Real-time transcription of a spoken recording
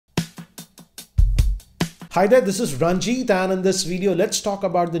Hi there, this is Ranjit, and in this video let's talk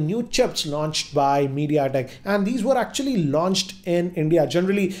about the new chips launched by MediaTek. And these were actually launched in India.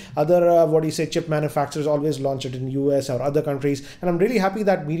 Generally other chip manufacturers always launch it in US or other countries, and I'm really happy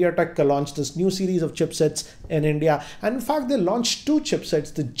that MediaTek launched this new series of chipsets in India. And in fact they launched two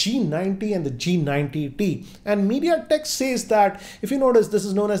chipsets, the G90 and the G90T. And MediaTek says that, if you notice, this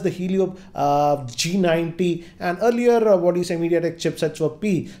is known as the Helio G90, and earlier MediaTek chipsets were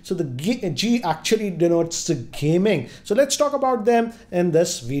P, so the G actually denotes gaming. So let's talk about them in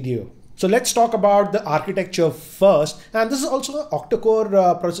this video. So let's talk about the architecture first, and this is also an octa-core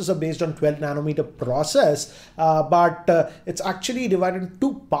processor based on 12 nanometer process, but it's actually divided into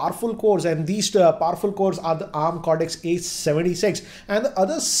two powerful cores, and these powerful cores are the ARM Cortex A76, and the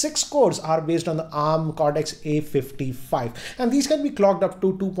other 6 cores are based on the ARM Cortex A55, and these can be clocked up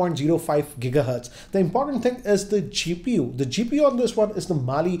to 2.05 gigahertz. The important thing is the GPU. The GPU on this one is the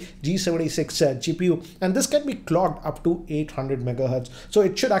Mali G76 GPU, and this can be clocked up to 800 megahertz. So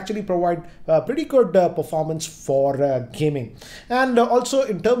it should actually provide pretty good performance for gaming. And also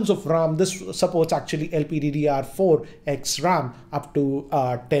in terms of RAM, this supports actually LPDDR4X RAM up to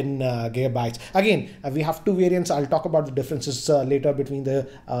 10 gigabytes. Again, we have two variants. I'll talk about the differences later between the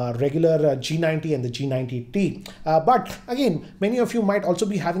regular G90 and the G90T. But again, many of you might also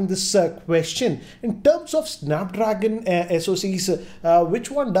be having this question in terms of Snapdragon SOCs, which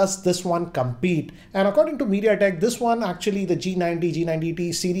one does this one compete? And according to MediaTek, this one actually, the G90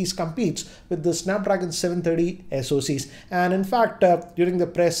 G90T series competes with the Snapdragon 730 SOCs. And in fact, during the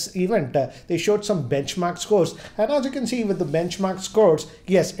press event, they showed some benchmark scores, and as you can see with the benchmark scores,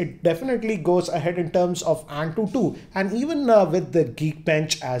 yes, it definitely goes ahead in terms of Antutu and even with the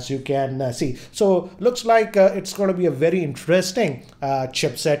Geekbench, as you can see. So looks like it's going to be a very interesting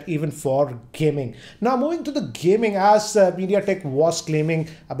chipset even for gaming. Now moving to the gaming, as MediaTek was claiming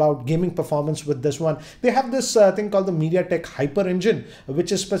about gaming performance with this one, they have this thing called the MediaTek HyperEngine,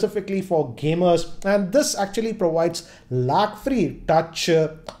 which is specifically for gamers, and this actually provides lag-free touch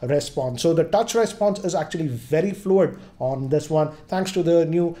response. So the touch response is actually very fluid on this one, thanks to the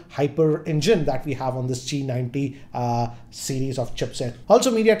new HyperEngine that we have on this G90 series of chipset.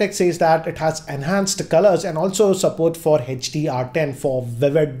 Also, MediaTek says that it has enhanced colors and also support for HDR10 for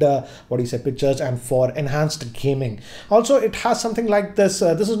vivid pictures and for enhanced gaming. Also, it has something like this.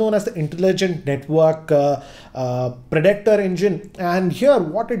 This is known as the Intelligent Network Predictor Engine, and here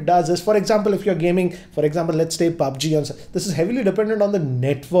what it does is, for example, if you're gaming, for example, let's say PUBG, this is heavily dependent on the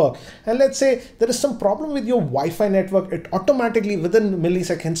network, and let's say there is some problem with your Wi-Fi network, it automatically within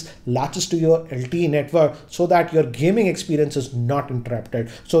milliseconds latches to your LTE network so that your gaming experience is not interrupted.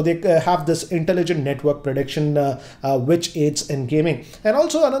 So they have this intelligent network prediction which aids in gaming. And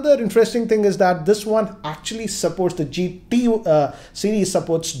also another interesting thing is that this one actually supports the GT series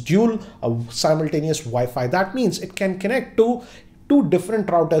supports dual simultaneous Wi-Fi. That means it can connect to two different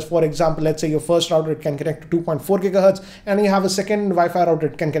routers. For example, let's say your first router, it can connect to 2.4 gigahertz, and you have a second Wi-Fi router,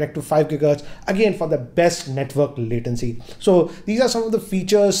 it can connect to 5 gigahertz, again for the best network latency. So these are some of the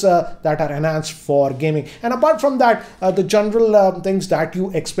features that are enhanced for gaming. And apart from that, the general things that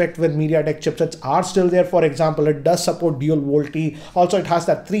you expect with MediaTek chipsets are still there. For example, it does support dual VoLTE. Also, it has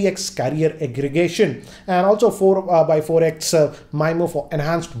that 3x carrier aggregation, and also 4x4x MIMO for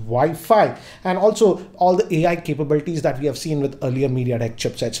enhanced Wi-Fi, and also all the AI capabilities that we have seen with earlier MediaTek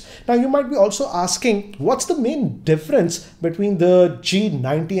chipsets. Now you might be also asking, what's the main difference between the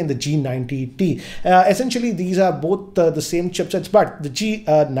G90 and the G90T? Essentially these are both the same chipsets, but the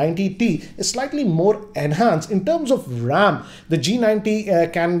G90T is slightly more enhanced in terms of RAM. The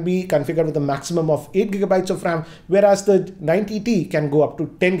G90 can be configured with a maximum of 8 gigabytes of RAM, whereas the 90T can go up to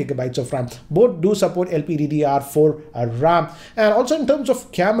 10 gigabytes of RAM. Both do support LPDDR4 RAM. And also in terms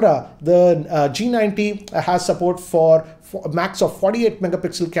of camera, the G90 has support for a max of 48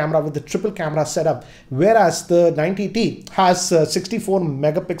 megapixel camera with the triple camera setup, whereas the 90T has 64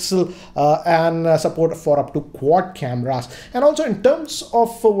 megapixel and support for up to quad cameras. And also in terms of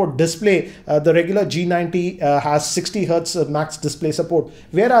display, the regular G90 has 60 Hertz max display support,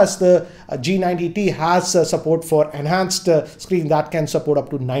 whereas the G90T has support for enhanced screen that can support up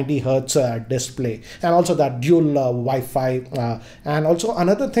to 90 Hertz display, and also that dual Wi-Fi. And also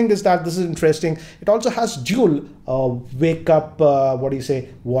another thing is that this is interesting, it also has dual wake up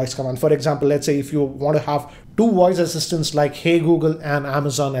voice command. For example, let's say if you want to have two voice assistants like Hey Google and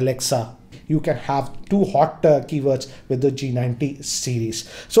Amazon Alexa, you can have two hot keywords with the G90 series.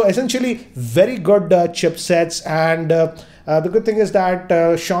 So essentially very good chipsets, and The good thing is that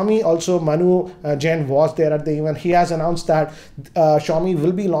Xiaomi, also Manu Jain was there at the event. He has announced that Xiaomi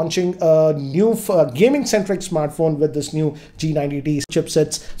will be launching a new gaming-centric smartphone with this new G90T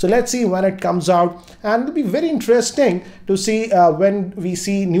chipsets. So let's see when it comes out, and it'll be very interesting to see when we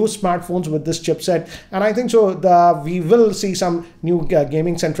see new smartphones with this chipset. And I think so we will see some new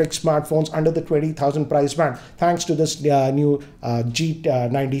gaming-centric smartphones under the 20,000 price band thanks to this new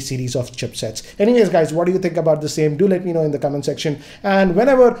G90 series of chipsets. Anyways, guys, what do you think about the same? Do let me know in the comment section. And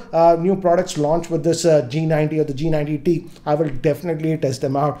whenever new products launch with this G90 or the G90T, I will definitely test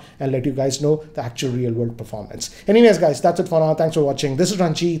them out and let you guys know the actual real world performance. Anyways, guys, that's it for now. Thanks for watching. This is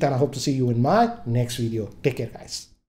Ranjit, and I hope to see you in my next video. Take care, guys.